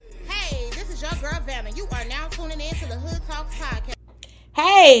is your girl Vanna. You are now tuning in to the Hood Talks podcast.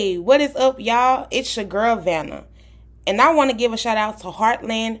 Hey, what is up, y'all? It's your girl Vanna. And I want to give a shout out to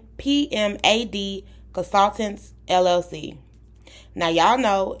Heartland PMAD Consultants LLC. Now, y'all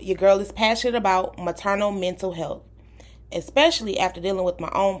know your girl is passionate about maternal mental health, especially after dealing with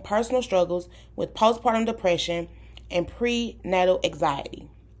my own personal struggles with postpartum depression and prenatal anxiety.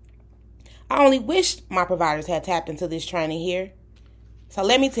 I only wish my providers had tapped into this training here. So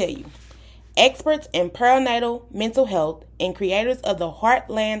let me tell you, experts in perinatal mental health and creators of the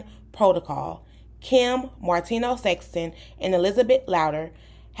Heartland Protocol, Kim Martino-Sexton and Elizabeth Louder,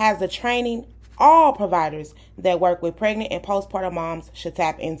 has the training all providers that work with pregnant and postpartum moms should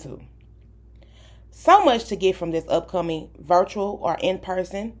tap into. So much to get from this upcoming virtual or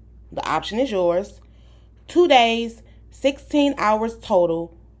in-person. The option is yours. 2 days, 16 hours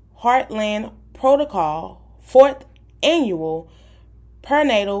total, Heartland Protocol 4th Annual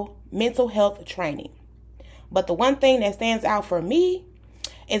Perinatal Mental Health Training. But the one thing that stands out for me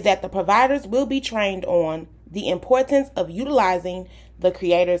is that the providers will be trained on the importance of utilizing the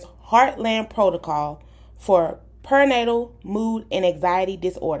creator's Heartland Protocol for perinatal mood and anxiety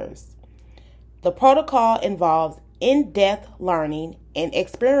disorders. The protocol involves in-depth learning and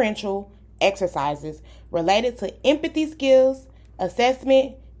experiential exercises related to empathy skills,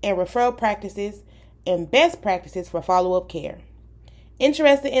 assessment and referral practices, and best practices for follow-up care.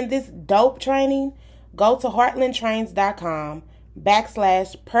 Interested in this dope training? Go to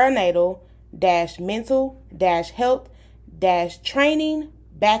heartlandtrains.com/perinatal-mental-health-training/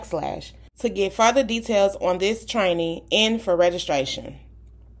 to get further details on this training and for registration.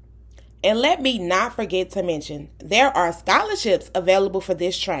 And let me not forget to mention, there are scholarships available for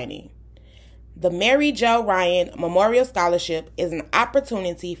this training. The Mary Jo Ryan Memorial Scholarship is an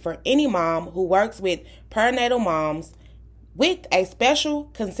opportunity for any mom who works with perinatal moms, with a special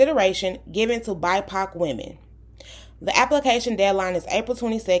consideration given to BIPOC women. The application deadline is April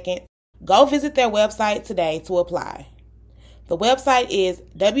 22nd. Go visit their website today to apply. The website is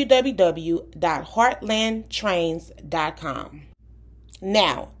www.heartlandtrains.com.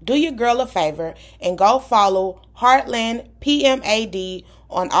 Now, do your girl a favor and go follow Heartland PMAD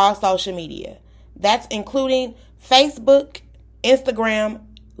on all social media. That's including Facebook, Instagram,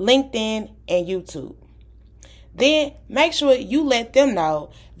 LinkedIn, and YouTube. Then make sure you let them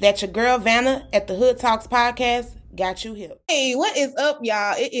know that your girl Vanna at the Hood Talks podcast got you here. Hey, what is up,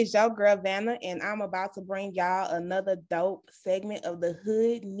 y'all? It is your girl Vanna, and I'm about to bring y'all another dope segment of the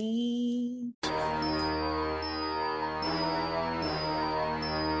Hood Needs.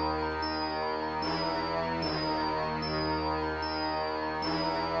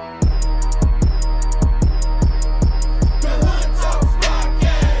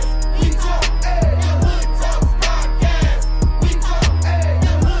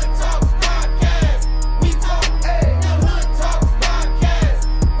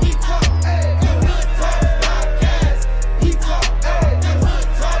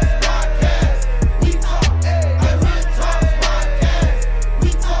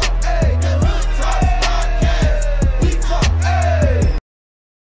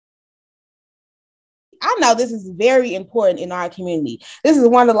 I know this is very important in our community. This is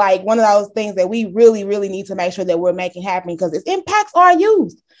one of those things that we really, really need to make sure that we're making happen because it impacts our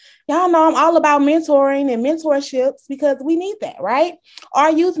youth. Y'all know I'm all about mentoring and mentorships because we need that, right?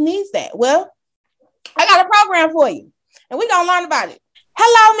 Our youth needs that. Well, I got a program for you, and we're going to learn about it.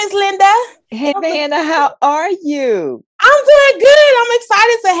 Hello, Miss Linda. Hey, Vanna, how are you? I'm doing good. I'm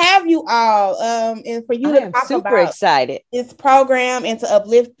excited to have you all and for you to talk super about excited. This program and to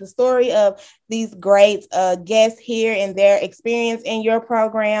uplift the story of these great guests here and their experience in your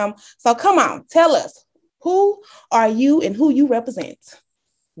program. So come on, tell us, who are you and who you represent?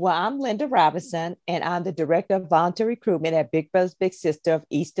 Well, I'm Linda Robinson, and I'm the Director of Volunteer Recruitment at Big Brothers Big Sister of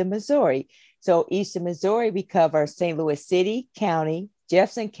Eastern Missouri. So Eastern Missouri, we cover St. Louis City County,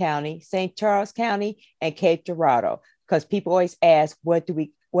 Jefferson County, St. Charles County, and Cape Girardeau. Because people always ask, what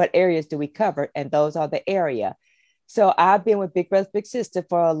areas do we cover? And those are the area. So I've been with Big Brothers Big Sister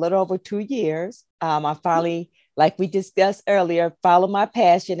for a little over 2 years. I finally, like we discussed earlier, follow my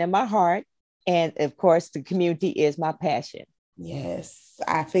passion and my heart. And of course, the community is my passion. Yes,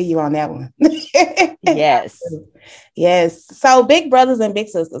 I feel you on that one. Yes. Yes. So Big Brothers and Big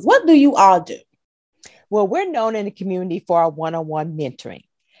Sisters, what do you all do? Well, we're known in the community for our one-on-one mentoring,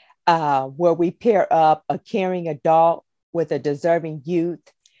 where we pair up a caring adult with a deserving youth,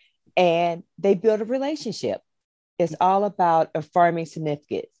 and they build a relationship. It's all about affirming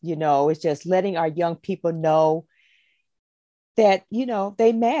significance. It's just letting our young people know that,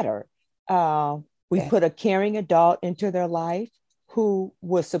 they matter. We put a caring adult into their life who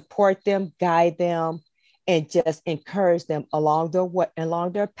will support them, guide them, and just encourage them along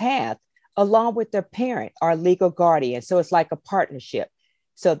their path, along with their parent or legal guardian. So it's like a partnership.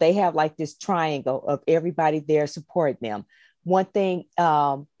 So they have like this triangle of everybody there supporting them. One thing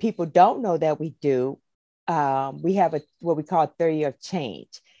people don't know that we do, we have what we call a theory of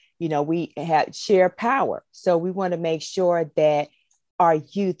change. We have shared power. So we want to make sure that our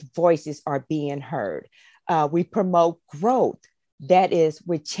youth voices are being heard. We promote growth. That is,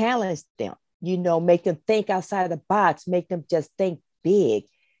 we challenge them, make them think outside the box, make them just think big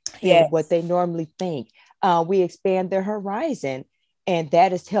in what they normally think. We expand their horizon, and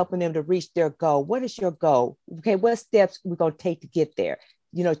that is helping them to reach their goal. What is your goal? Okay, what steps we're going to take to get there?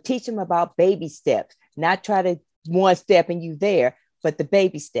 Teach them about baby steps, not try to one step and you there, but the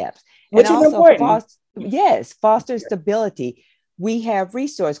baby steps. Which is important. Foster stability. We have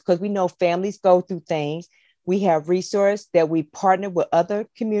resources because we know families go through things. We have resources that we partner with other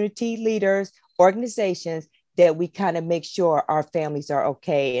community leaders, organizations that we kind of make sure our families are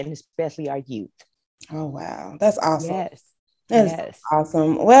okay, and especially our youth. Oh, wow. That's awesome. Yes. That's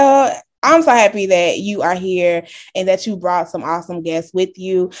awesome. Well, I'm so happy that you are here and that you brought some awesome guests with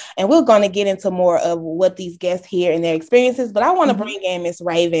you. And we're going to get into more of what these guests hear and their experiences. But I want to bring in Miss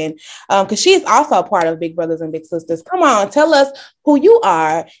Raven because she's also a part of Big Brothers and Big Sisters. Come on, tell us who you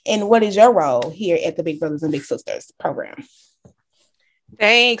are and what is your role here at the Big Brothers and Big Sisters program.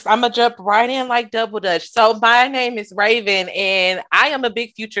 Thanks. I'm going to jump right in like double dutch. So my name is Raven, and I am a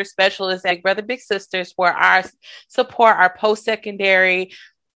Big Future Specialist at Big Brother Big Sisters, where I support our post-secondary.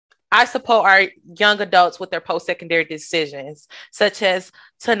 I support our young adults with their post-secondary decisions, such as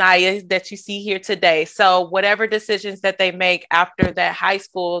Tanaya that you see here today. So whatever decisions that they make after that high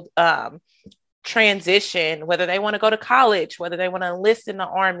school transition, whether they want to go to college, whether they want to enlist in the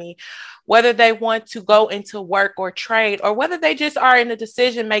Army, whether they want to go into work or trade, or whether they just are in the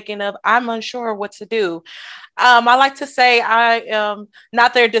decision making of, I'm unsure what to do. I like to say I am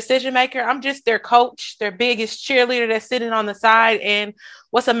not their decision maker. I'm just their coach, their biggest cheerleader that's sitting on the side. And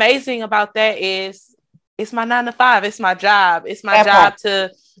what's amazing about that is it's my 9 to 5. It's my job. It's my job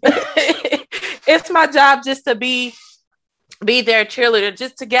to, it's my job just to be their cheerleader,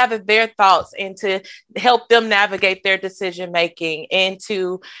 just to gather their thoughts and to help them navigate their decision making and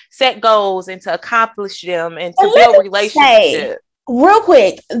to set goals and to accomplish them and to build relationships. Real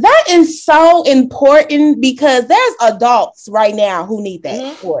quick, that is so important because there's adults right now who need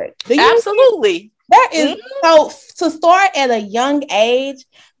that support. Absolutely. That is so, to start at a young age,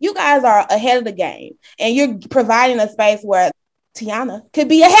 you guys are ahead of the game and you're providing a space where Tiana could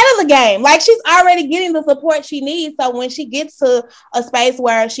be ahead of the game. Like, she's already getting the support she needs. So when she gets to a space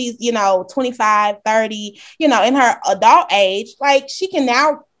where she's, 25, 30, in her adult age, like, she can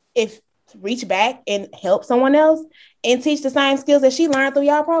now reach back and help someone else and teach the same skills that she learned through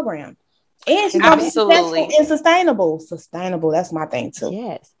y'all program. And she's absolutely and sustainable. Sustainable. That's my thing too.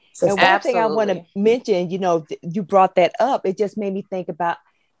 Yes. And one thing I want to mention, you brought that up. It just made me think about,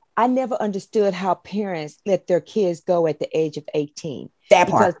 I never understood how parents let their kids go at the age of 18.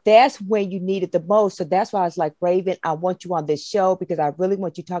 Because that's when you need it the most. So that's why I was like, Raven, I want you on this show because I really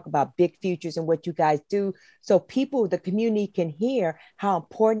want you to talk about Big Futures and what you guys do. So people, the community can hear how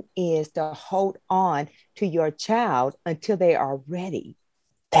important it is to hold on to your child until they are ready.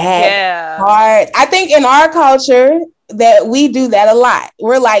 That's hard. I think in our culture that we do that a lot.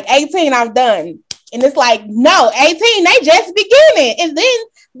 We're like, 18, I'm done. And it's like, no, 18, they just beginning. And then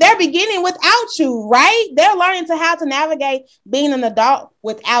they're beginning without you, right? They're learning how to navigate being an adult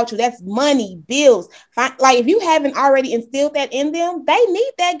without you. That's money, bills. Like, if you haven't already instilled that in them, they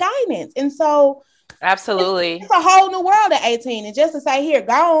need that guidance. And so absolutely, it's a whole new world at 18. And just to say, here,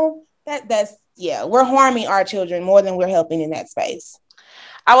 go on, that's we're harming our children more than we're helping in that space.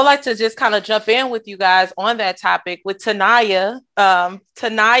 I would like to just kind of jump in with you guys on that topic with Tanaya.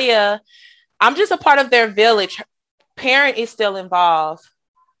 Tanaya, I'm just a part of their village. Parent is still involved.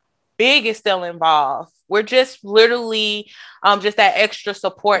 Big is still involved. We're just literally just that extra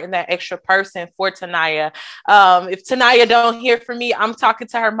support and that extra person for Tanaya. If Tanaya don't hear from me, I'm talking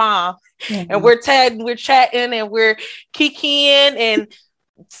to her mom, and we're chatting and we're kikiing and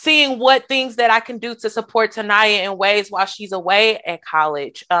seeing what things that I can do to support Tanaya in ways while she's away at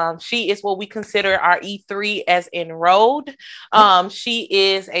college. She is what we consider our E3 as enrolled. She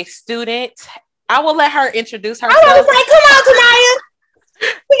is a student. I will let her introduce herself. I want to say, come on, Tanaya.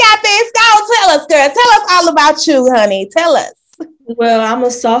 We got this. Go tell us, girl. Tell us all about you, honey. Tell us. Well, I'm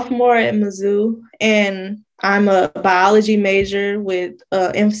a sophomore at Mizzou, and I'm a biology major with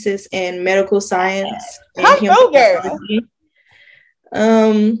emphasis in medical science. Girl.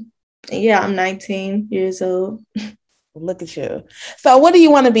 Yeah, I'm 19 years old. Look at you. So what do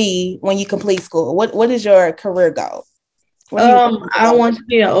you want to be when you complete school? What is your career goal? I want to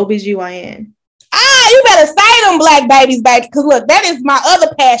be an OBGYN. You better say them black babies, baby, because look, that is my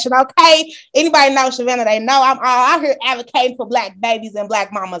other passion, okay? Anybody know Savannah, they know I'm all out here advocating for black babies and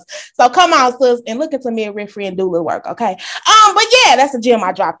black mamas. So come on, sis, and look into midwifery and doula work, okay? But yeah, that's a gem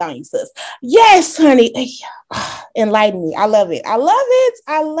I dropped on you, sis. Yes, honey. Enlighten me. I love it. I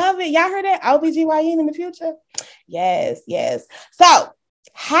love it. Y'all heard that? OBGYN in the future? Yes. So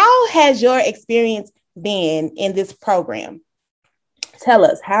how has your experience been in this program? Tell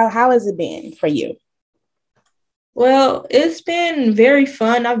us, how has it been for you? Well, it's been very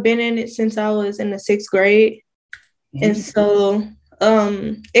fun. I've been in it since I was in the 6th grade. Mm-hmm. And so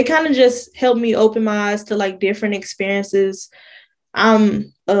it kind of just helped me open my eyes to like different experiences.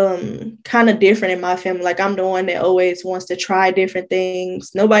 I'm kind of different in my family. Like I'm the one that always wants to try different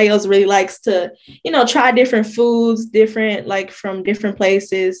things. Nobody else really likes to, try different foods, different, like from different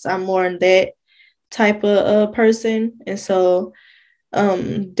places. I'm more in that type of person. And so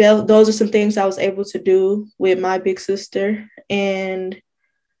those are some things I was able to do with my big sister. And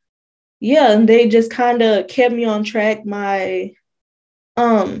yeah, they just kind of kept me on track. My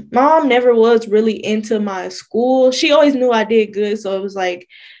mom never was really into my school. She always knew I did good. So it was like,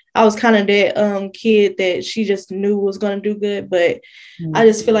 I was kind of that kid that she just knew was going to do good. But I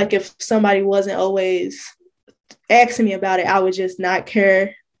just feel like if somebody wasn't always asking me about it, I would just not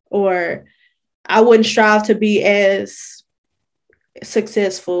care, or I wouldn't strive to be as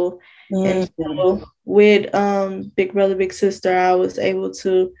successful. And so with Big Brother Big Sister, I was able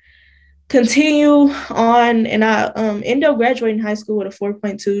to continue on, and I ended up graduating high school with a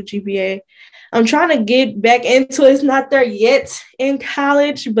 4.2 GPA. I'm trying to get back into it. It's not there yet in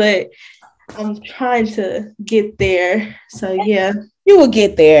college, but I'm trying to get there. So yeah, you will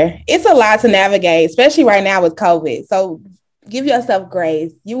get there. It's a lot to navigate, especially right now with COVID. So give yourself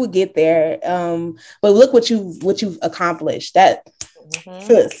grace. You will get there. But look what you've accomplished.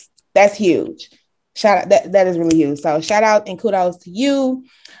 Sis, that's huge. Shout out. That is really huge. So shout out and kudos to you.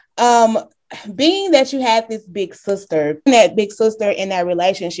 Being that you had this big sister in that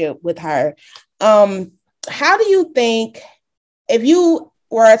relationship with her, how do you think, if you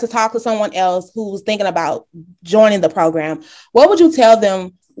were to talk to someone else who's thinking about joining the program, what would you tell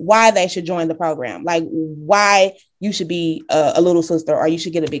them why they should join the program? Like why you should be a little sister, or you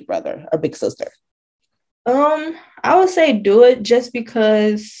should get a big brother or big sister? I would say do it just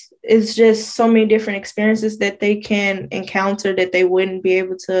because it's just so many different experiences that they can encounter that they wouldn't be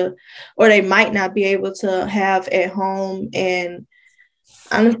able to, or they might not be able to have at home. And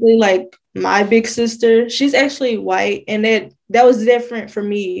honestly, like my big sister, she's actually white, and that was different for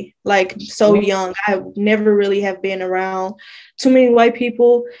me. Like so young, I never really have been around too many white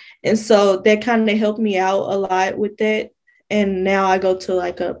people. And so that kind of helped me out a lot with that. And now I go to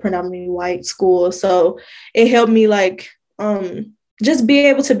like a predominantly white school. So it helped me like just be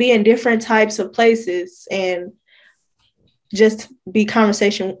able to be in different types of places and just be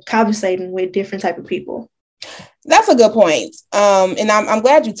conversating with different type of people. That's a good point. And I'm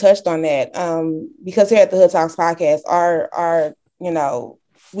glad you touched on that because here at the Hood Talks podcast, our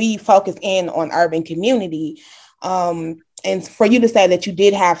we focus in on urban community. And for you to say that you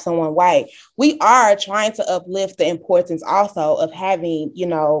did have someone white, we are trying to uplift the importance also of having,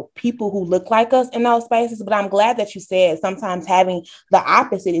 people who look like us in those spaces. But I'm glad that you said sometimes having the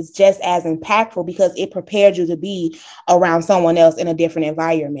opposite is just as impactful because it prepared you to be around someone else in a different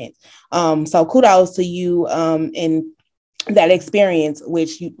environment. So kudos to you in that experience,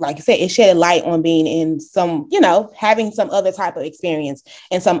 which you, like I said, it shed a light on being in some, having some other type of experience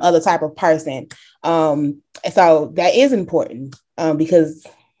and some other type of person. So that is important because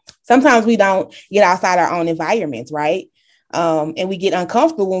sometimes we don't get outside our own environments, right? And we get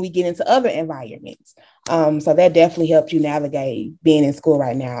uncomfortable when we get into other environments. So that definitely helped you navigate being in school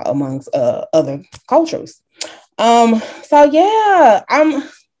right now amongst other cultures. So yeah, I'm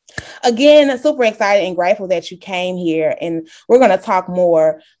again super excited and grateful that you came here, and we're going to talk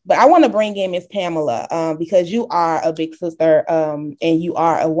more, but I want to bring in Miss Pamela because you are a big sister and you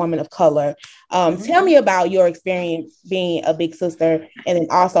are a woman of color. Tell me about your experience being a big sister, and then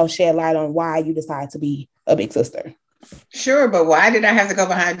also shed light on why you decided to be a big sister. Sure, but why did I have to go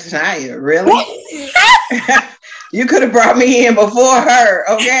behind Tanaya? Really? You could have brought me in before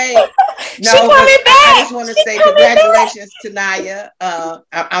her, okay? No, I just want to say congratulations to Naya.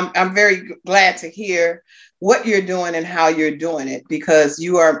 I'm very glad to hear what you're doing and how you're doing it, because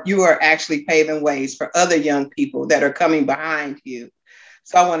you are actually paving ways for other young people that are coming behind you.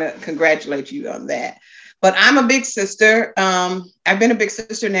 So I want to congratulate you on that. But I'm a big sister. I've been a big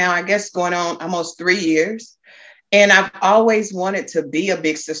sister now, I guess, going on almost 3 years. And I've always wanted to be a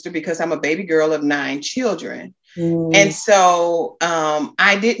big sister because I'm a baby girl of 9 children. And so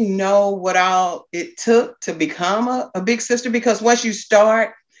I didn't know what all it took to become a big sister, because once you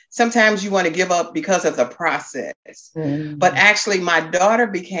start, sometimes you want to give up because of the process. But actually, my daughter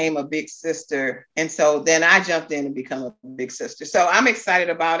became a big sister. And so then I jumped in and become a big sister. So I'm excited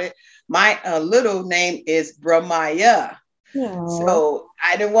about it. My little name is Bramaya. So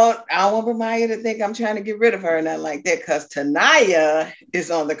I don't want Bramaya to think I'm trying to get rid of her or nothing like that, because Tanaya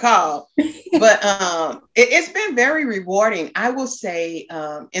is on the call. But it's been very rewarding. I will say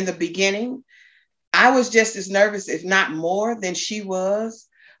in the beginning, I was just as nervous, if not more, than she was.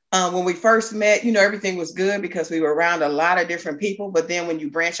 When we first met, everything was good because we were around a lot of different people. But then when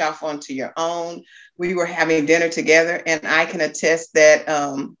you branch off onto your own, we were having dinner together. And I can attest that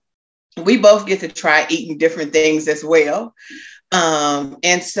we both get to try eating different things as well.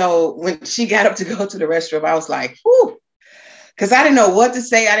 And so when she got up to go to the restroom, I was like, whew, because I didn't know what to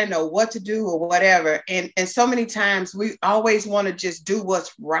say. I didn't know what to do or whatever. And so many times we always want to just do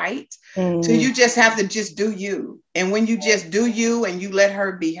what's right. So you just have to just do you. And when you just do you and you let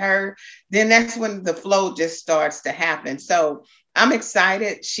her be her, then that's when the flow just starts to happen. So I'm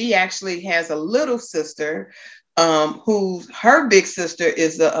excited. She actually has a little sister her big sister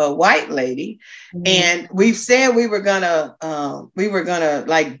is a white lady. And we've said we were gonna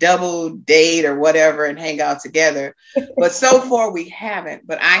like double date or whatever and hang out together, but so far we haven't.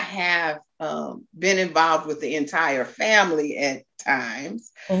 But I have been involved with the entire family at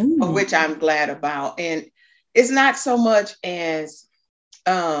times, which I'm glad about. And it's not so much as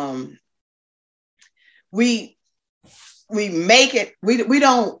we make it, we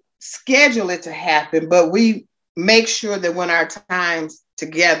don't schedule it to happen, but we make sure that when our times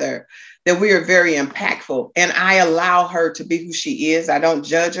together, that we are very impactful. And I allow her to be who she is. I don't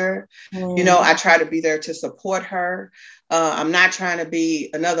judge her. I try to be there to support her. I'm not trying to be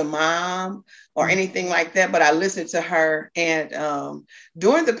another mom or anything like that, but I listen to her. And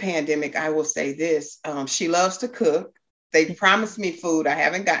during the pandemic, I will say this, she loves to cook. They promised me food. I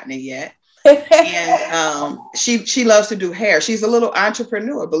haven't gotten it yet. And she loves to do hair. She's a little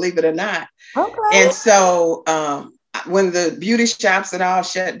entrepreneur, believe it or not. Okay. And so when the beauty shops and all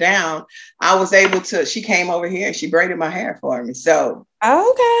shut down, I was able to, she came over here and she braided my hair for me. So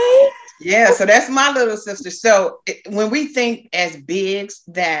okay. Yeah, so that's my little sister. So when we think as bigs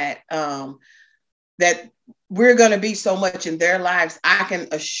that we're going to be so much in their lives, I can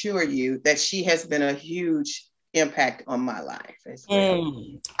assure you that she has been a huge impact on my life as well.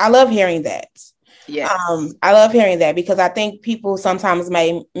 I love hearing that. Yes. I love hearing that, because I think people sometimes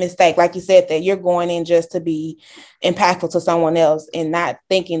may mistake, like you said, that you're going in just to be impactful to someone else and not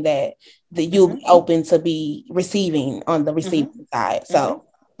thinking that you'll be open to be receiving on the receiving side. So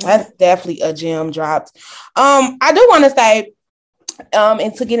that's definitely a gem dropped. I do want to say,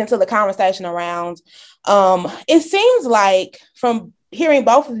 and to get into the conversation around, it seems like from hearing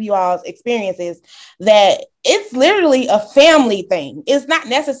both of you all's experiences that it's literally a family thing. It's not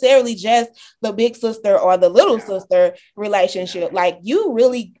necessarily just the big sister or the little sister relationship. Like, you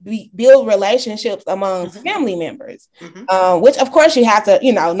really build relationships amongst family members, which of course you have to,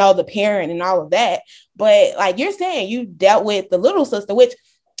 know the parent and all of that. But like you're saying, you dealt with the little sister, which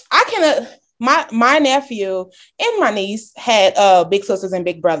I can, my nephew and my niece had big sisters and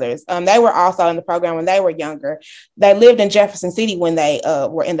big brothers. They were also in the program when they were younger. They lived in Jefferson City when they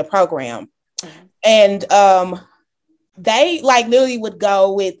were in the program. And they like literally would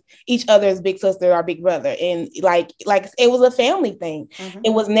go with each other's big sister or big brother. And like it was a family thing.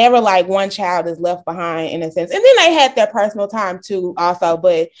 It was never like one child is left behind in a sense. And then they had their personal time too also.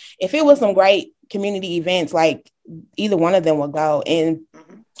 But if it was some great community events, like either one of them would go. And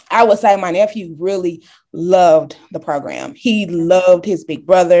I would say my nephew really loved the program. He loved his big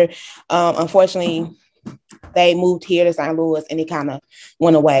brother. Unfortunately, they moved here to St. Louis and he kind of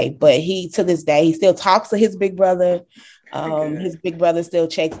went away. But to this day, he still talks to his big brother. His big brother still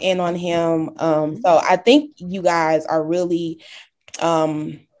checks in on him. So I think you guys are really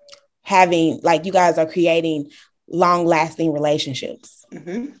you guys are creating long-lasting relationships.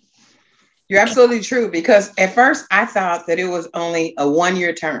 You're absolutely true, because at first I thought that it was only a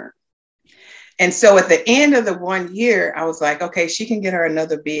 1-year term. And so at the end of the 1 year, I was like, okay, she can get her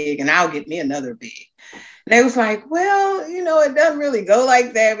another big and I'll get me another big. And they was like, well, it doesn't really go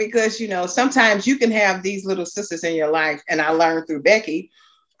like that, because, sometimes you can have these little sisters in your life. And I learned through Becky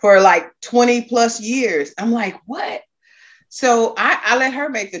for like 20 plus years. I'm like, what? So I let her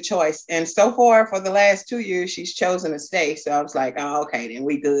make the choice. And so far for the last 2 years, she's chosen to stay. So I was like, oh, okay, then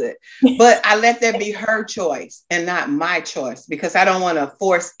we good. But I let that be her choice and not my choice, because I don't want to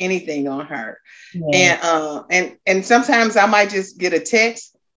force anything on her. Yeah. And sometimes I might just get a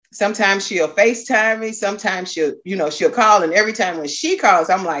text. Sometimes she'll FaceTime me. Sometimes she'll call. And every time when she calls,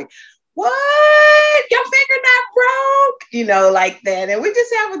 I'm like, what? Your finger not broke? Like that. And we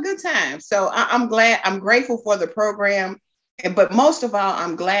just have a good time. So I'm glad. I'm grateful for the program. But most of all,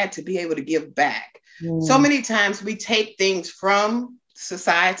 I'm glad to be able to give back. So many times we take things from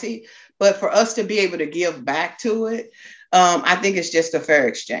society, but for us to be able to give back to it, I think it's just a fair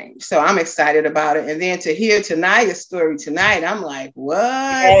exchange. So I'm excited about it. And then to hear Tania's story tonight, I'm like, what?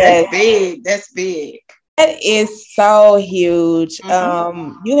 Yes. That's big. That's big. That is so huge.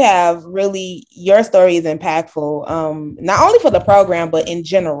 You have really, your story is impactful, not only for the program, but in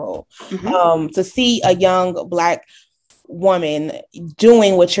general. To see a young Black woman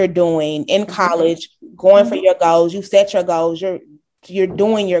doing what you're doing in college, going for your goals. You set your goals. You're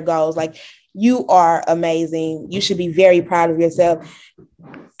doing your goals. Like, you are amazing. You should be very proud of yourself.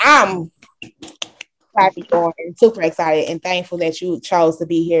 I'm happy, super excited and thankful that you chose to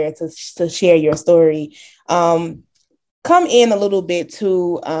be here to share your story. Come in a little bit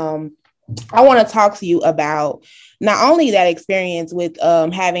to I want to talk to you about not only that experience with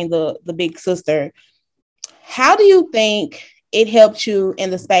having the big sister. How do you think it helped you in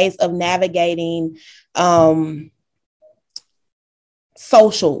the space of navigating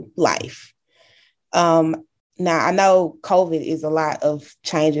social life? Now, I know COVID is a lot of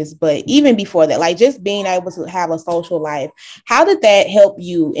changes, but even before that, like just being able to have a social life, how did that help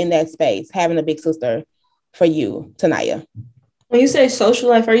you in that space, having a big sister for you, Tania? When you say social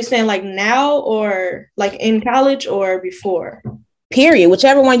life, are you saying like now or like in college or before? Period.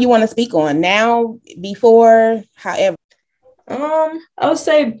 Whichever one you want to speak on. Now, before, however. I would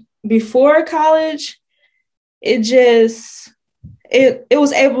say before college, it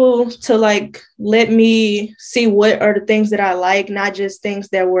was able to like let me see what are the things that I like, not just things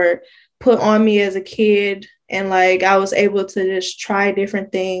that were put on me as a kid. And like I was able to just try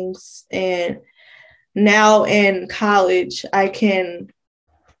different things. And now in college, I can,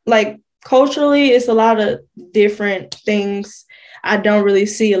 like, culturally, it's a lot of different things. I don't really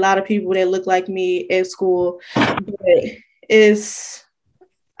see a lot of people that look like me at school, but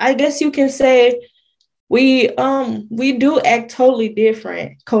I guess you can say we do act totally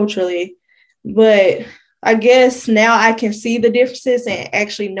different culturally, but I guess now I can see the differences and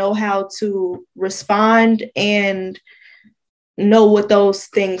actually know how to respond and know what those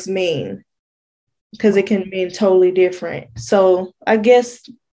things mean, because it can mean totally different. So I guess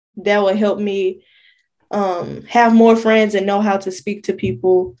that would help me have more friends and know how to speak to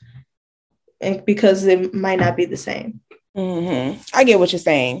people, and because it might not be the same. I get what you're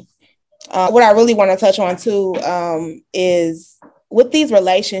saying. What I really want to touch on too is with these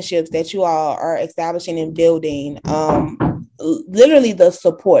relationships that you all are establishing and building, literally the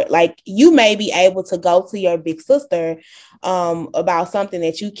support. Like, you may be able to go to your big sister about something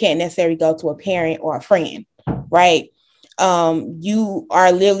that you can't necessarily go to a parent or a friend, right? You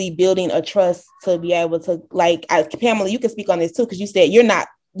are literally building a trust to be able to, like, Pamela, you can speak on this too, because you said you're not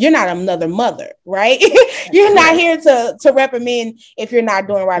another mother, right? You're not here to reprimand if you're not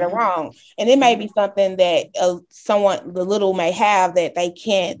doing right or wrong. And it may be something that the little may have that they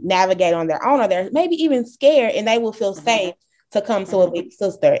can't navigate on their own, or they're maybe even scared, and they will feel safe to come to a big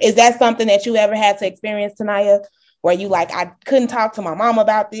sister. Is that something that you ever had to experience, Tania, where you like, I couldn't talk to my mom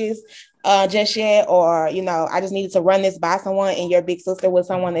about this just yet, or, I just needed to run this by someone, and your big sister was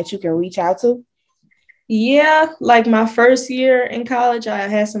someone that you can reach out to? Yeah, like my first year in college, I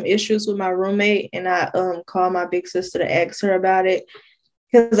had some issues with my roommate, and I called my big sister to ask her about it,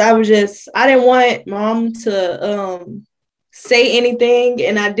 because I didn't want mom to say anything,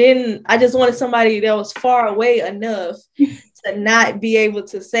 and I just wanted somebody that was far away enough to not be able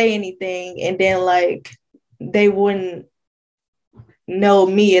to say anything, and then like they wouldn't know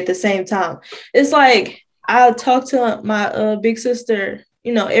me at the same time. It's like I'll talk to my big sister,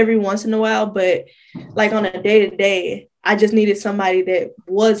 every once in a while, but like on a day-to-day, I just needed somebody that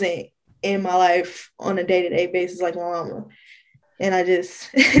wasn't in my life on a day-to-day basis, like my mama. And I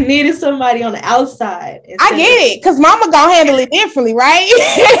just needed somebody on the outside. I get it, because mama gonna handle it differently, right?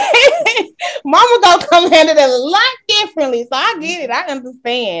 Mama gonna come handle it a lot differently. So I get it. I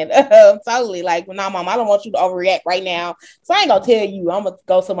understand. Totally. Like, no, mom, I don't want you to overreact right now. So I ain't gonna tell you. I'm gonna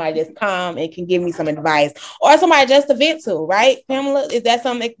go somebody that's calm and can give me some advice, or somebody just to vent to, right? Pamela, is that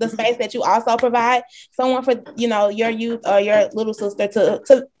something, the space that you also provide someone for, your youth or your little sister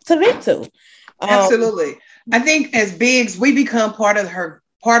to vent to? Absolutely. I think as bigs, we become part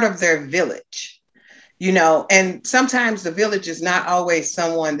of their village, and sometimes the village is not always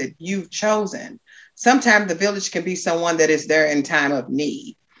someone that you've chosen. Sometimes the village can be someone that is there in time of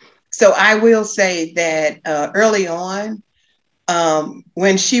need. So I will say that early on,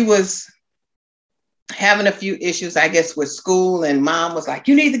 when she was having a few issues, I guess, with school, and mom was like,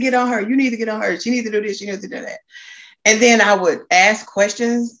 you need to get on her. You need to get on her. She needs to do this. You need to do that. And then I would ask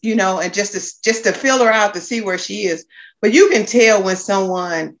questions, and just to feel her out to see where she is. But you can tell when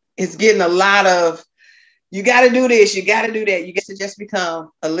someone is getting a lot of, you got to do this, you got to do that. You get to just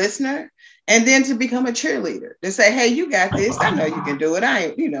become a listener, and then to become a cheerleader, to say, hey, you got this. I know you can do it.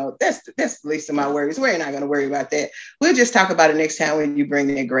 I ain't, that's the least of my worries. We're not going to worry about that. We'll just talk about it next time when you bring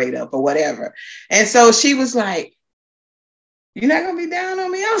that grade up or whatever. And so she was like, you're not going to be down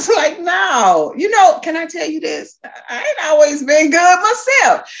on me? I was like, no, can I tell you this? I ain't always been good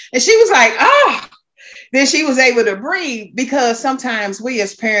myself. And she was like, oh, then she was able to breathe, because sometimes we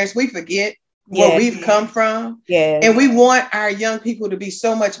as parents, we forget where we've come from. And we want our young people to be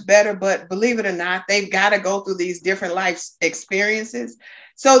so much better, but believe it or not, they've got to go through these different life experiences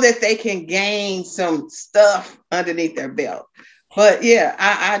so that they can gain some stuff underneath their belt. But yeah,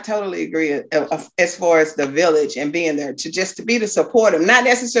 I totally agree as far as the village and being there to be to support them, not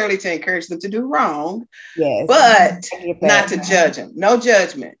necessarily to encourage them to do wrong, but not to judge them. No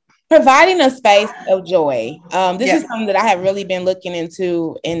judgment. Providing a space of joy. This is something that I have really been looking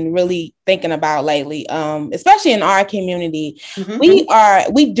into and really thinking about lately, especially in our community. We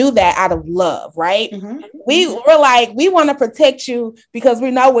do that out of love, right? We're like, we want to protect you because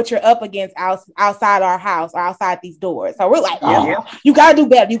we know what you're up against outside our house or outside these doors. So we're like, you got to do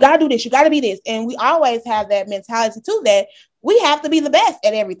better. You got to do this. You got to be this. And we always have that mentality too, that we have to be the best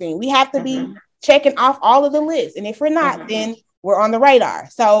at everything. We have to be checking off all of the lists. And if we're not, then we're on the radar.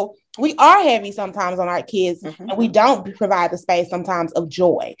 So we are heavy sometimes on our kids, and we don't provide the space sometimes of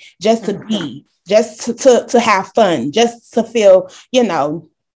joy, just to be, just to have fun, just to feel,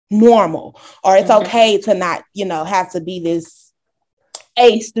 normal, or it's okay to not, have to be this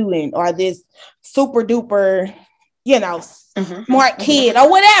A student or this super duper, smart kid or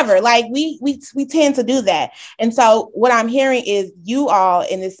whatever. Like we tend to do that. And so what I'm hearing is you all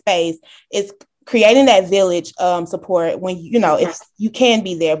in this space is creating that village support when if you can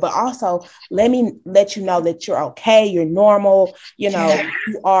be there, but also let you know that you're okay, you're normal, you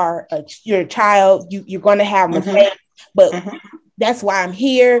are you're a child, you're going to have mistakes, but that's why I'm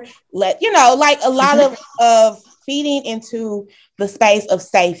here. Like a lot of feeding into the space of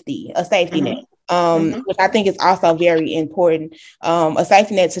safety, a safety net, which I think is also very important, a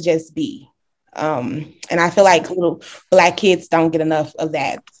safety net to just be. And I feel like little Black kids don't get enough of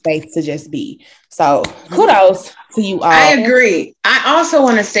that space to just be. So kudos to you all. I agree. I also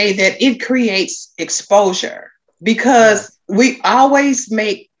want to say that it creates exposure, because we always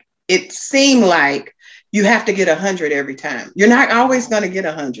make it seem like you have to get 100 every time. You're not always going to get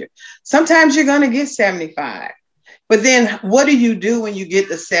 100. Sometimes you're going to get 75. But then what do you do when you get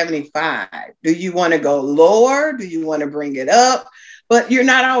to 75? Do you want to go lower? Do you want to bring it up? But you're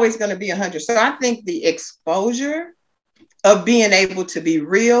not always going to be 100. So I think the exposure of being able to be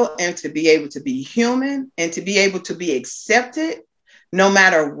real and to be able to be human and to be able to be accepted no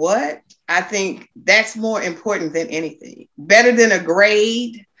matter what, I think that's more important than anything. Better than a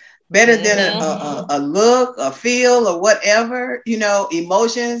grade, better than a look, a feel, or whatever,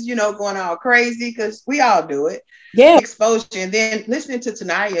 emotions, going all crazy, because we all do it. Yeah. Exposure. And then listening to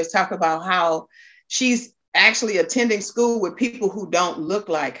Tanaya talk about how she's actually attending school with people who don't look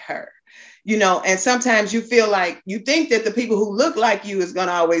like her, and sometimes you feel like you think that the people who look like you is going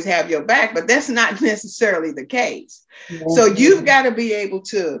to always have your back, but that's not necessarily the case. So you've got to be able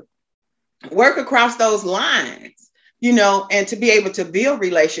to work across those lines, and to be able to build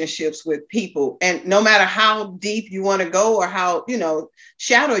relationships with people. And no matter how deep you want to go or how,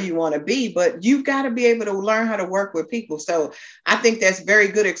 shallow you want to be, but you've got to be able to learn how to work with people. So I think that's very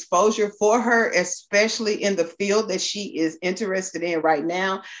good exposure for her, especially in the field that she is interested in right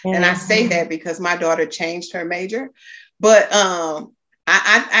now. And I say that because my daughter changed her major, but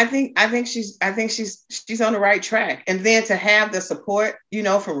I think she's on the right track. And then to have the support,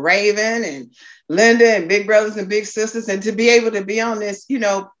 from Raven and Linda and Big Brothers and Big Sisters, and to be able to be on this,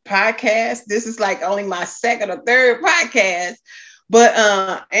 podcast. This is like only my second or third podcast, but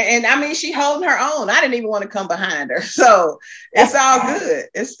and I mean, she holding her own. I didn't even want to come behind her, so it's all good.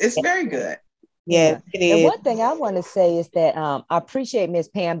 It's very good. Yeah, it is. And one thing I want to say is that I appreciate Miss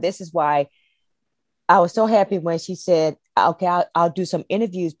Pam. This is why I was so happy when she said, "Okay, I'll do some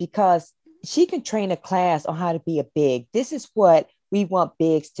interviews," because she can train a class on how to be a big. This is what we want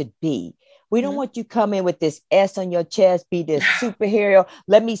bigs to be. We don't want you come in with this S on your chest, be this superhero.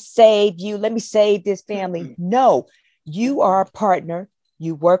 Let me save you. Let me save this family. No, you are a partner.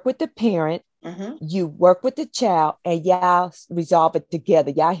 You work with the parent. You work with the child, and y'all resolve it together.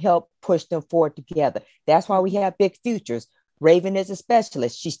 Y'all help push them forward together. That's why we have Big Futures. Raven is a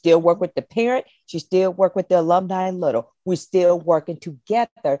specialist. She still work with the parent. She still work with the alumni and little. We're still working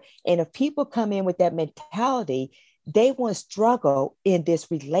together. And if people come in with that mentality, they won't struggle in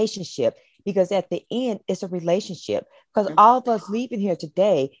this relationship, because at the end, it's a relationship. Because all of us leaving here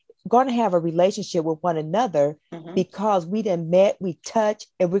today going to have a relationship with one another because we done met, we touch,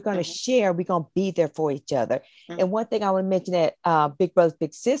 and we're going to share. We're going to be there for each other. And one thing I want to mention that Big Brothers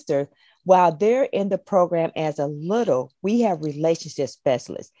Big Sisters, while they're in the program as a little, we have relationship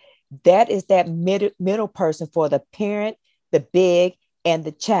specialists. That is that middle person for the parent, the big, and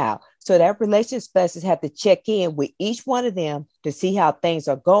the child. So that relationship specialists have to check in with each one of them to see how things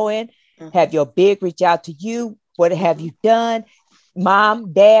are going. Have your big reach out to you. What have you done?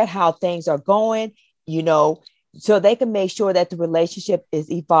 Mom, dad, how things are going, so they can make sure that the relationship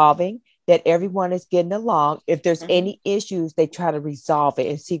is evolving, that everyone is getting along. If there's any issues, they try to resolve it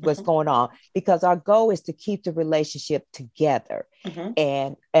and see what's going on, because our goal is to keep the relationship together.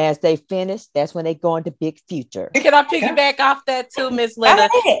 And as they finish, that's when they go into Big Future. Can I piggyback off that too, Miss Linda?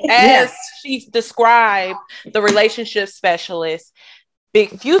 As she described the relationship specialist,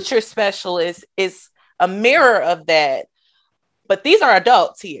 Big Future specialist is a mirror of that. But these are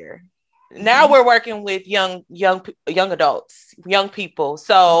adults here. Now we're working with young adults, young people.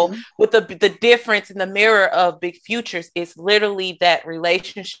 So with the difference in the mirror of Big Futures is literally that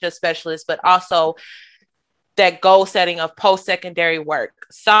relationship specialist, but also that goal setting of post-secondary work,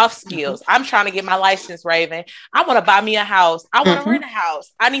 soft skills. I'm trying to get my license, Raven. I want to buy me a house. I want to rent a house.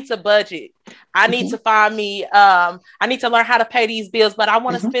 I need to budget. I need to find me, I need to learn how to pay these bills, but I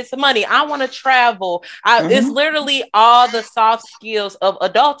want to spend some money. I want to travel. It's literally all the soft skills of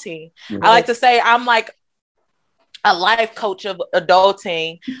adulting. I like to say I'm like a life coach of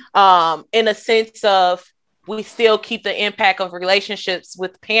adulting, in a sense of we still keep the impact of relationships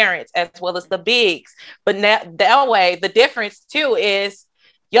with parents as well as the bigs. But now that way, the difference too is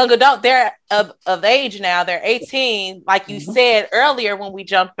young adult, they're of age now, they're 18. Like you said earlier when we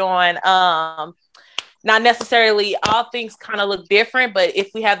jumped on, not necessarily all things kind of look different, but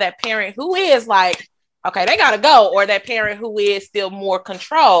if we have that parent who is like, okay, they got to go, or that parent who is still more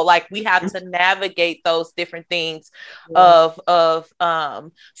control, like we have to navigate those different things of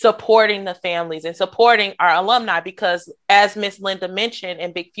supporting the families and supporting our alumni, because as Miss Linda mentioned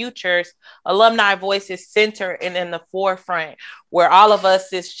in Big Futures, alumni voice is center and in the forefront, where all of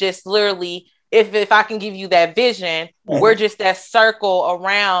us is just literally, if I can give you that vision, we're just that circle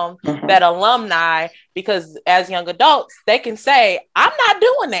around that alumni, because as young adults, they can say, I'm not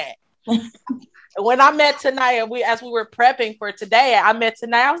doing that. When I met Tanaya, as we were prepping for today, I met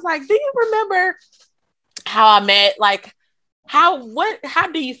Tanaya. I was like, do you remember how I met? Like, how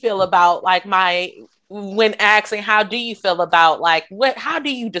do you feel about like when asking, how do you feel about like, how do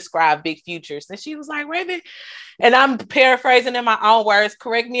you describe Big Futures? And she was like, Raven, and I'm paraphrasing in my own words,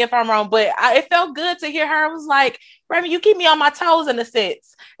 correct me if I'm wrong, but it felt good to hear her. I was like, Raven, you keep me on my toes in a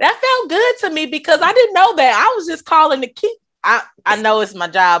sense. That felt good to me because I didn't know that. I was just calling to keep, I know it's my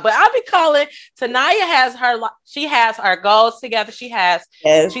job, but I'll be calling. Tanaya she has her goals together. She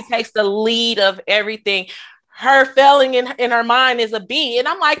takes the lead of everything. Her failing in her mind is a B. And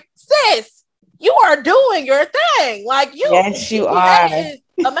I'm like, sis, you are doing your thing. Like you are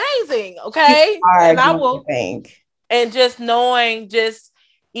amazing. Okay. And I will think. And just knowing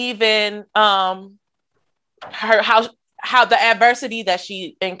even her how the adversity that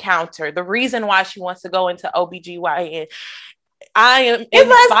she encountered, the reason why she wants to go into OBGYN. I am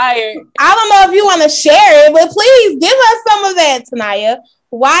inspired. I don't know if you want to share it, but please give us some of that, Tanaya.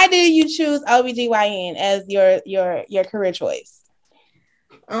 Why did you choose OBGYN as your career choice?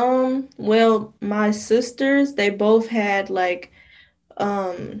 Well, my sisters, they both had like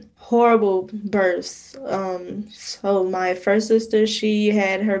horrible births. So my first sister, she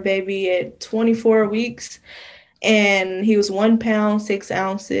had her baby at 24 weeks, and he was 1 pound, 6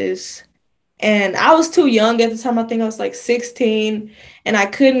 ounces. And I was too young at the time. I think I was like 16, and I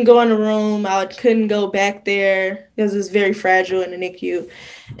couldn't go in the room. I couldn't go back there because it's very fragile in the NICU.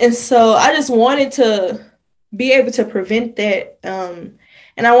 And so I just wanted to be able to prevent that.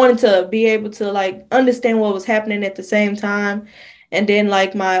 And I wanted to be able to like understand what was happening at the same time. And then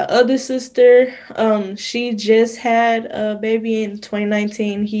like my other sister, she just had a baby in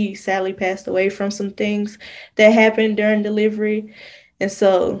 2019. He sadly passed away from some things that happened during delivery. And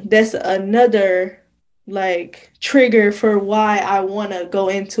so that's another like trigger for why I want to go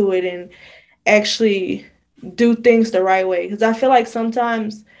into it actually do things the right way. Because I feel like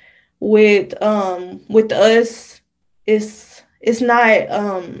sometimes with us, it's not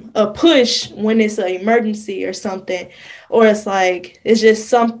a push when it's an emergency or something, or it's like it's just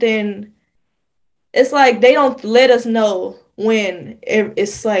something. It's like they don't let us know when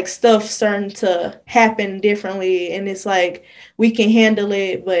it's like stuff starting to happen differently, and it's like we can handle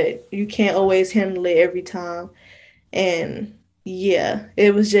it, but you can't always handle it every time. And yeah,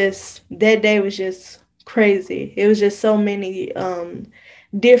 it was just that day was just crazy. It was just so many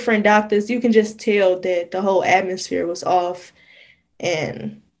different doctors. You can just tell that the whole atmosphere was off,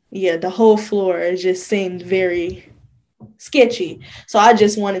 and yeah, the whole floor just seemed very sketchy. So I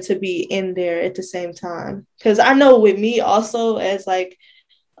just wanted to be in there at the same time, because I know with me also, as like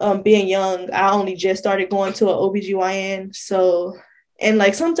being young, I only just started going to an OBGYN. So, and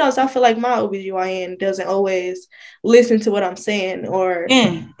like sometimes I feel like my OBGYN doesn't always listen to what I'm saying, or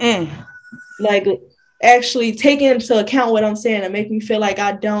like actually take into account what I'm saying and make me feel like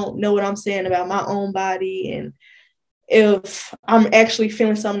I don't know what I'm saying about my own body. And if I'm actually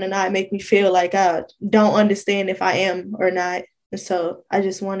feeling something or not, make me feel like I don't understand if I am or not. And so I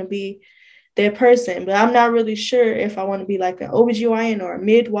just want to be that person, but I'm not really sure if I want to be like an OBGYN or a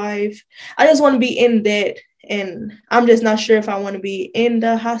midwife. I just want to be in that. And I'm just not sure if I want to be in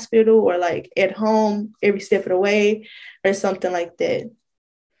the hospital or like at home every step of the way or something like that.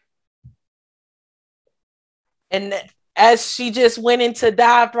 And as she just went into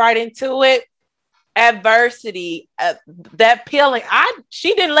dive right into it, adversity, that peeling,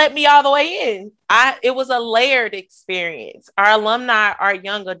 she didn't let me all the way in. It was a layered experience. Our alumni are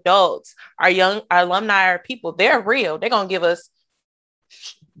young adults. Our alumni are people. They're real. They're gonna give us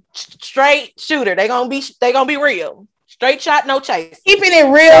straight shooter. They're gonna be real. Straight shot, no chase. Keeping it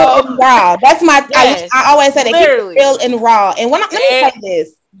real and raw. That's my. Yes, I always say that. Keep it real and raw. And let me say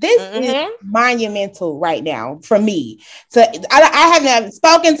this. This is monumental right now for me. So I haven't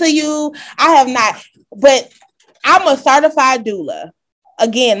spoken to you. I have not, but I'm a certified doula.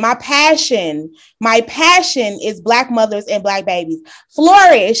 Again, my passion is Black mothers and Black babies.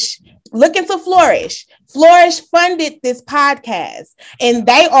 Flourish, looking to Flourish. Flourish funded this podcast, and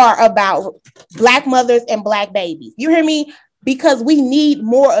they are about Black mothers and Black babies. You hear me? Because we need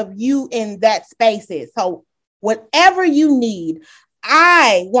more of you in that spaces. So whatever you need,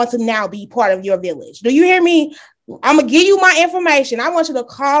 I want to now be part of your village. Do you hear me? I'm going to give you my information. I want you to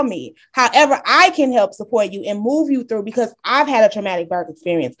call me. However, I can help support you and move you through, because I've had a traumatic birth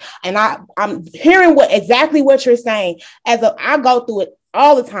experience, and I'm hearing exactly what you're saying. I go through it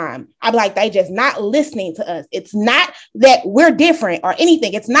all the time. I'm like, they just not listening to us. It's not that we're different or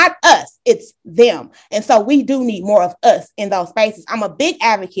anything. It's not us, it's them. And so we do need more of us in those spaces. I'm a big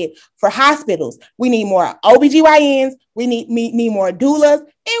advocate for hospitals. We need more OBGYNs. We need more doulas,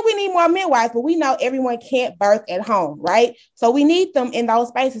 and we need more midwives, but we know everyone can't birth at home, right? So we need them in those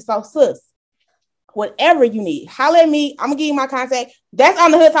spaces. So sis, whatever you need, holler at me. I'm gonna give you my contact. That's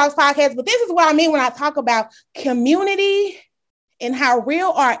on the Hood Talks podcast. But this is what I mean when I talk about community and how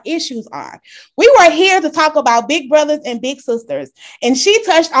real our issues are. We were here to talk about big brothers and big sisters, and she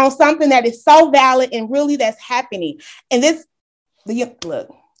touched on something that is so valid and really that's happening. And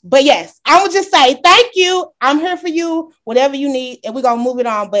look. But yes, I would just say thank you. I'm here for you, whatever you need, and we're gonna move it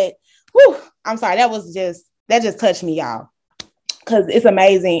on. But I'm sorry, that just touched me, y'all, because it's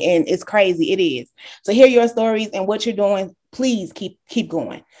amazing and it's crazy. It is. So hear your stories and what you're doing. Please keep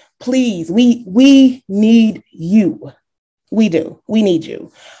going. Please, we need you. We do. We need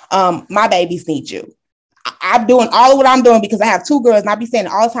you. My babies need you. I'm doing all of what I'm doing because I have two girls, and I be saying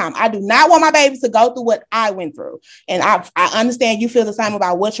it all the time. I do not want my babies to go through what I went through. And I understand you feel the same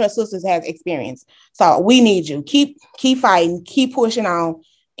about what your sisters has experienced. So we need you. Keep fighting, keep pushing on,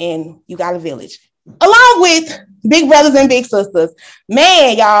 and you got a village. Along with big brothers and big sisters.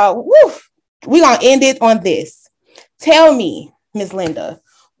 Man, y'all, we're going to end it on this. Tell me, Miss Linda,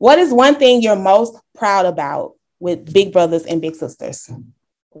 what is one thing you're most proud about with big brothers and big sisters?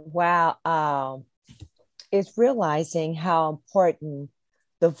 Wow. It's realizing how important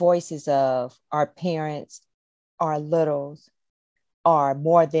the voices of our parents, our littles, are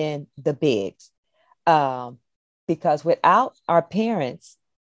more than the bigs. Because without our parents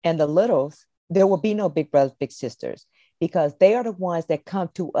and the littles, there will be no big brothers, big sisters, because they are the ones that come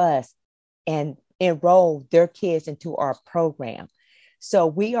to us and enroll their kids into our program. So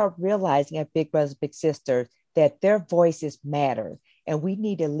we are realizing at Big Brothers, Big Sisters that their voices matter, and we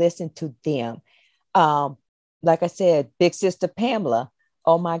need to listen to them. Like I said, Big Sister Pamela,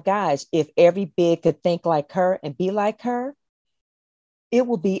 oh my gosh, if every big could think like her and be like her, it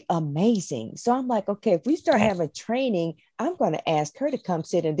will be amazing. So I'm like, okay, if we start having training, I'm going to ask her to come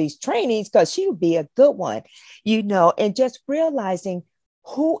sit in these trainings because she would be a good one, and just realizing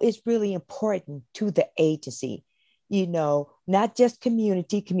who is really important to the agency, not just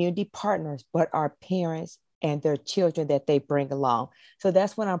community partners, but our parents and their children that they bring along. So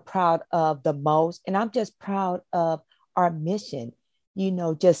that's what I'm proud of the most. And I'm just proud of our mission,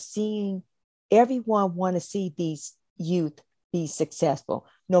 just seeing everyone want to see these youth be successful,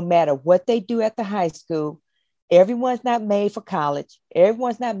 no matter what they do at the high school. Everyone's not made for college.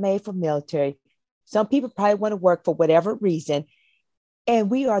 Everyone's not made for military. Some people probably want to work for whatever reason. And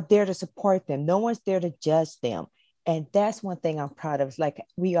we are there to support them. No one's there to judge them. And that's one thing I'm proud of. It's like,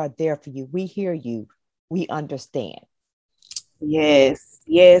 we are there for you. We hear you. We understand. Yes.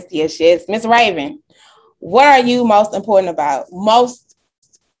 Miss Raven, what are you most important about?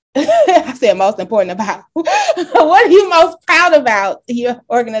 I said most important about. What are you most proud about your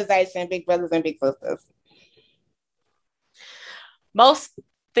organization, Big Brothers and Big Sisters? Most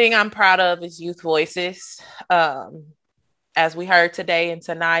thing I'm proud of is Youth Voices. As we heard today in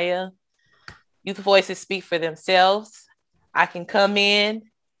Tanaya, Youth Voices speak for themselves. I can come in,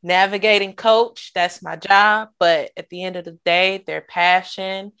 navigate and coach. That's my job. But at the end of the day, their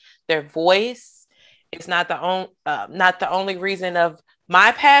passion, their voice is not the only reason of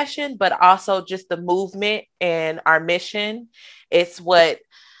my passion, but also just the movement and our mission. It's what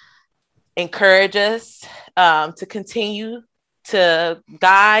encourages us to continue to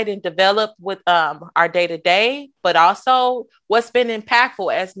guide and develop with our day-to-day, but also what's been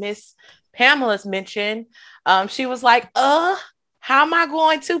impactful, as Miss Pamela's mentioned. She was like, how am I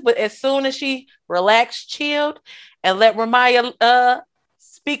going to? But as soon as she relaxed, chilled, and let Ramaya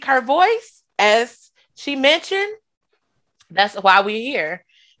speak her voice, as she mentioned, that's why we're here,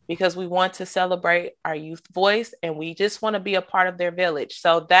 because we want to celebrate our youth voice and we just want to be a part of their village.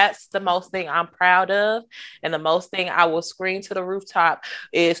 So that's the most thing I'm proud of. And the most thing I will scream to the rooftop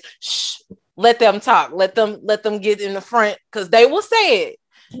is, shh, let them talk. Let them get in the front, because they will say it.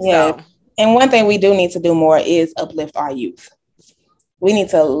 Yeah. So. And one thing we do need to do more is uplift our youth. We need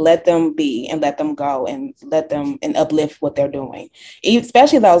to let them be and let them go and let them and uplift what they're doing,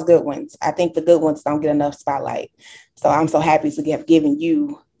 especially those good ones. I think the good ones don't get enough spotlight. So I'm so happy to have given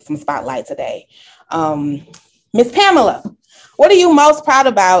you some spotlight today. Miss Pamela, what are you most proud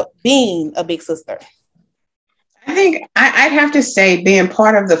about being a big sister? I think I'd have to say being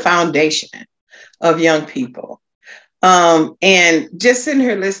part of the foundation of young people. And just sitting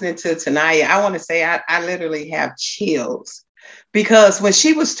here listening to Tanaya, I want to say I literally have chills, because when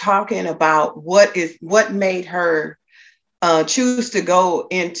she was talking about what made her choose to go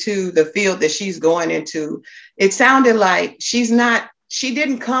into the field that she's going into, it sounded like she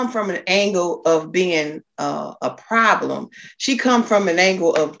didn't come from an angle of being a problem. She come from an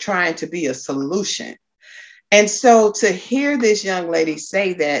angle of trying to be a solution. And so to hear this young lady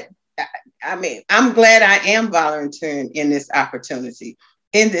say that, I mean, I'm glad I am volunteering in this opportunity,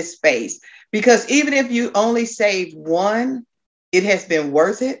 in this space, because even if you only saved one, it has been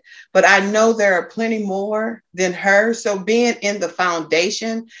worth it. But I know there are plenty more than her. So being in the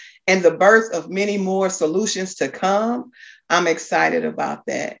foundation and the birth of many more solutions to come, I'm excited about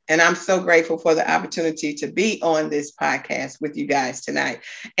that. And I'm so grateful for the opportunity to be on this podcast with you guys tonight.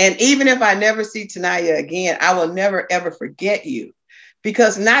 And even if I never see Tanaya again, I will never, ever forget you,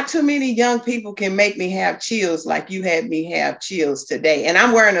 because not too many young people can make me have chills like you had me have chills today. And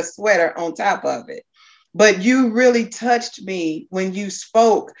I'm wearing a sweater on top of it. But you really touched me when you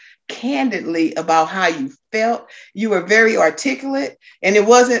spoke candidly about how you felt. You were very articulate, and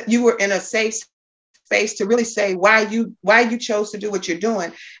you were in a safe space to really say why you chose to do what you're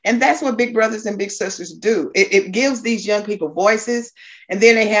doing. And that's what Big Brothers and Big Sisters do. It gives these young people voices, and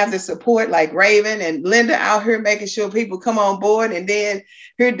then they have the support like Raven and Linda out here making sure people come on board. And then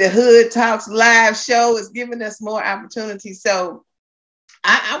here the Hood Talks live show is giving us more opportunities. So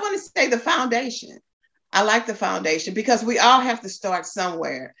I want to say the foundation. I like the foundation, because we all have to start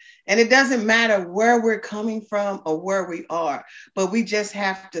somewhere. And it doesn't matter where we're coming from or where we are, but we just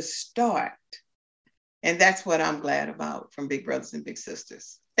have to start. And that's what I'm glad about from Big Brothers and Big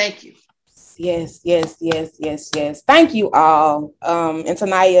Sisters. Thank you. Yes. Thank you all. And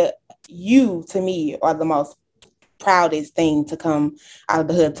Tanaya, you, to me, are the most proudest thing to come out of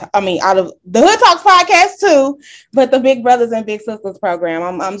the Hood. Out of the Hood Talks podcast too, but the Big Brothers and Big Sisters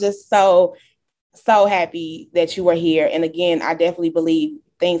program. I'm just so happy that you were here. And again, I definitely believe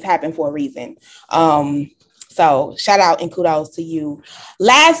things happen for a reason. So shout out and kudos to you.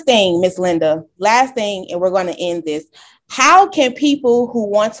 Last thing, Miss Linda, and we're going to end this. how can people who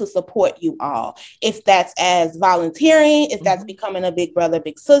want to support you all, if that's as volunteering, if that's becoming a big brother,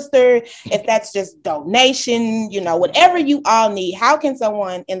 big sister, if that's just donation, whatever you all need, how can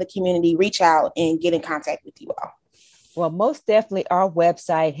someone in the community reach out and get in contact with you all? Well, most definitely our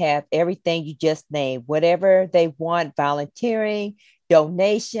website have everything you just named, whatever they want, volunteering,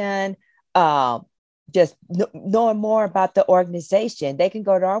 donation, just knowing more about the organization. They can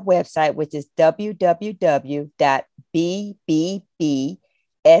go to our website, which is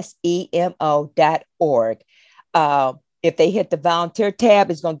www.bbbsemo.org. If they hit the volunteer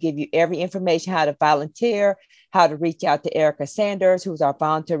tab, it's going to give you every information, how to volunteer, how to reach out to Erica Sanders, who's our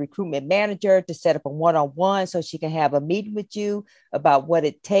volunteer recruitment manager, to set up a one-on-one so she can have a meeting with you about what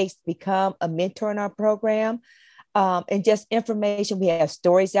it takes to become a mentor in our program. And just information. We have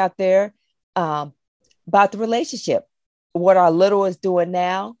stories out there about the relationship, what our little is doing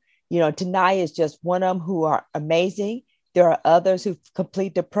now. Tanaya is just one of them who are amazing. There are others who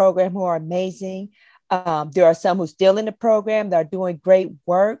complete the program who are amazing. There are some who are still in the program that are doing great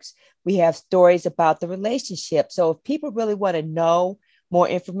works. We have stories about the relationship. So if people really want to know more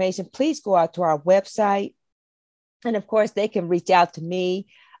information, please go out to our website. And of course, they can reach out to me.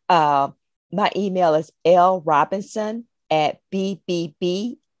 My email is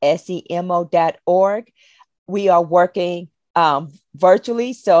lrobinson@bbbsemo.org. We are working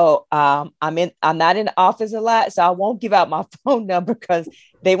virtually. So I'm not in the office a lot, so I won't give out my phone number because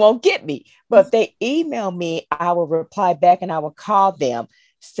they won't get me. But if they email me, I will reply back and I will call them.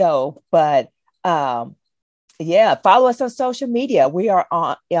 So, but follow us on social media. We are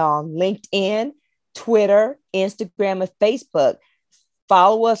on LinkedIn, Twitter, Instagram, and Facebook.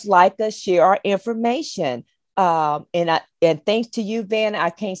 Follow us, like us, share our information. And thanks to you, Van, I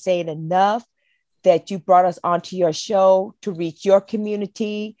can't say it enough that you brought us onto your show to reach your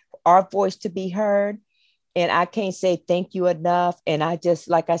community, our voice to be heard. And I can't say thank you enough. And I just,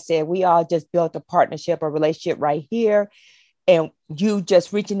 like I said, we all just built a partnership, a relationship right here. And you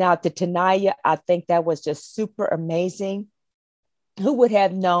just reaching out to Tanaya, I think that was just super amazing. Who would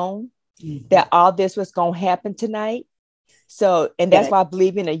have known that all this was going to happen tonight? So, and that's why I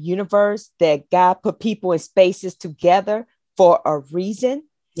believe in a universe that God put people in spaces together for a reason.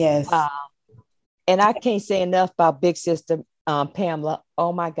 Yes. And I can't say enough about big sister Pamela.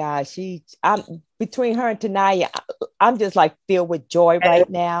 Oh my gosh, I'm between her and Tanaya, I'm just like filled with joy right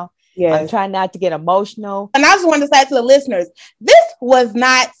now. Yes. I'm trying not to get emotional. And I just want to say to the listeners, this was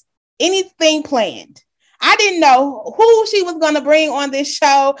not anything planned. I didn't know who she was going to bring on this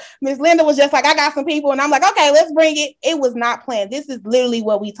show. Miss Linda was just like, I got some people. And I'm like, okay, let's bring it. It was not planned. This is literally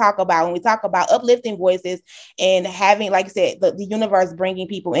what we talk about when we talk about uplifting voices and having, like I said, the universe bringing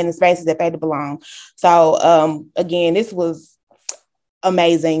people in the spaces that they belong. So again, this was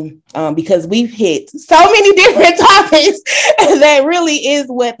amazing because we've hit so many different topics that really is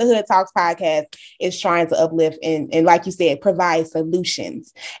what the Hood Talks podcast is trying to uplift and like you said, provide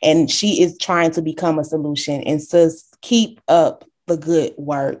solutions. And she is trying to become a solution. And sis, keep up the good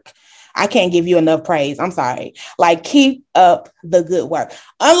work. I can't give you enough praise. I'm sorry. Like, keep up the good work.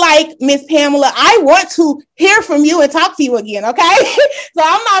 Unlike Miss Pamela, I want to hear from you and talk to you again. Okay. So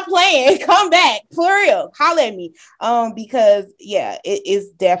I'm not playing. Come back for real. Holler at me. Because it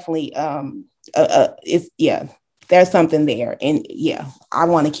is definitely, there's something there. And I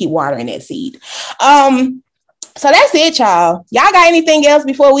want to keep watering that seed. So that's it, y'all. Y'all got anything else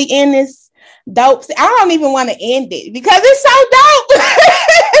before we end this dope? I don't even want to end it because it's so dope.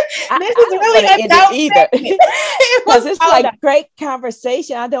 This is really a dope either because it's like great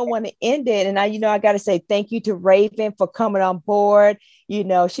conversation. I don't want to end it. And I got to say thank you to Raven for coming on board.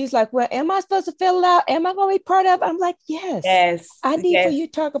 She's like, well, am I supposed to fill it out? Am I going to be part of it? I'm like, yes. I need for you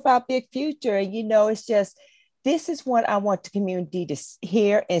to talk about big future. And, it's just, this is what I want the community to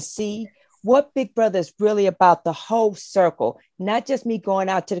hear and see. What Big Brother is really about, the whole circle, not just me going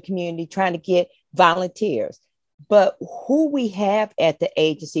out to the community trying to get volunteers, but who we have at the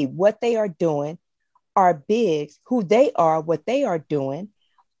agency, what they are doing, our bigs, who they are, what they are doing,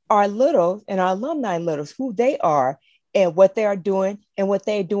 our littles and our alumni littles, who they are and what they are doing and what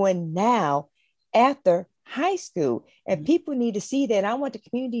they're doing now after high school. And people need to see that. I want the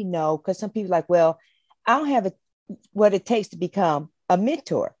community to know, because some people are like, well, I don't have what it takes to become a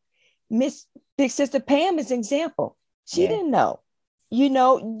mentor. Miss Big Sister Pam is an example. She didn't know.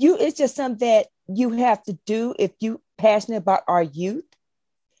 It's just something that you have to do if you're passionate about our youth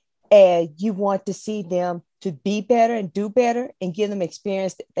and you want to see them to be better and do better and give them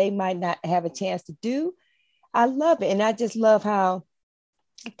experience that they might not have a chance to do. I love it. And I just love how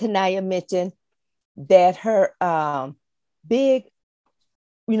Tanaya mentioned that her big,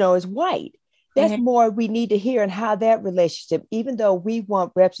 is white. That's more we need to hear, and how that relationship, even though we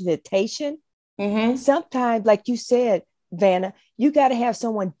want representation, sometimes, like you said, Vanna, you got to have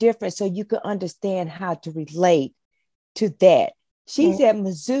someone different so you can understand how to relate to that. She's at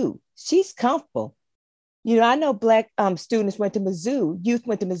Mizzou. She's comfortable. You know, I know Black students went to Mizzou, youth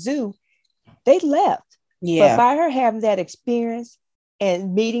went to Mizzou, they left. Yeah. But by her having that experience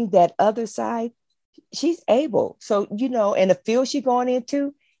and meeting that other side, she's able. So, you know, in the field she's going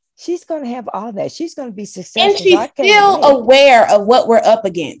into, she's going to have all that. She's going to be successful. And she's still aware of what we're up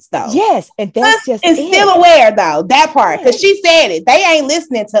against, though. Yes. And that's just is still aware, though, that part. Because she said it. They ain't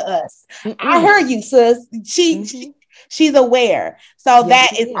listening to us. I heard you, sis. She's aware. So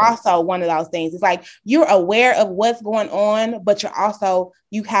that is also one of those things. It's like you're aware of what's going on, but you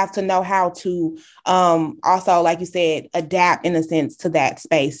have to know how to also, like you said, adapt in a sense to that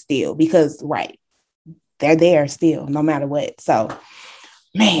space still, because they're there still, no matter what. So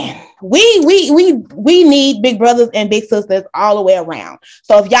man, we need big brothers and big sisters all the way around.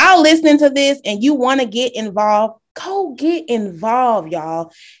 So if y'all listening to this and you want to get involved, go get involved,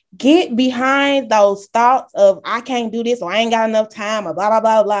 y'all. Get behind those thoughts of I can't do this, or I ain't got enough time, or blah, blah,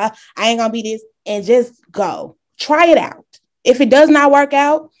 blah, blah. I ain't gonna be this, and just go. Try it out. If it does not work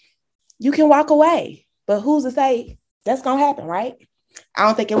out, you can walk away. But who's to say that's gonna happen, right? I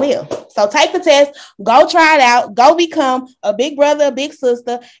don't think it will. So take the test, go try it out, go become a big brother, a big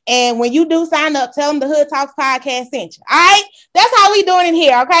sister. And when you do sign up, tell them the Hood Talks podcast sent you. All right? That's how we doing it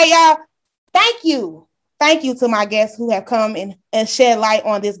here. Okay, y'all? Thank you. Thank you to my guests who have come and shed light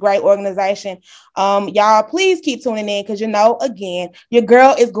on this great organization. Y'all, please keep tuning in because, you know, again, your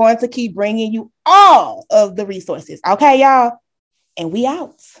girl is going to keep bringing you all of the resources. Okay, y'all? And we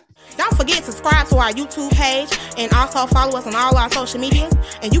out. Don't forget to subscribe to our YouTube page and also follow us on all our social medias.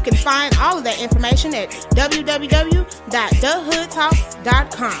 And you can find all of that information at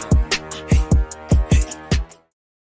www.thehoodtalks.com.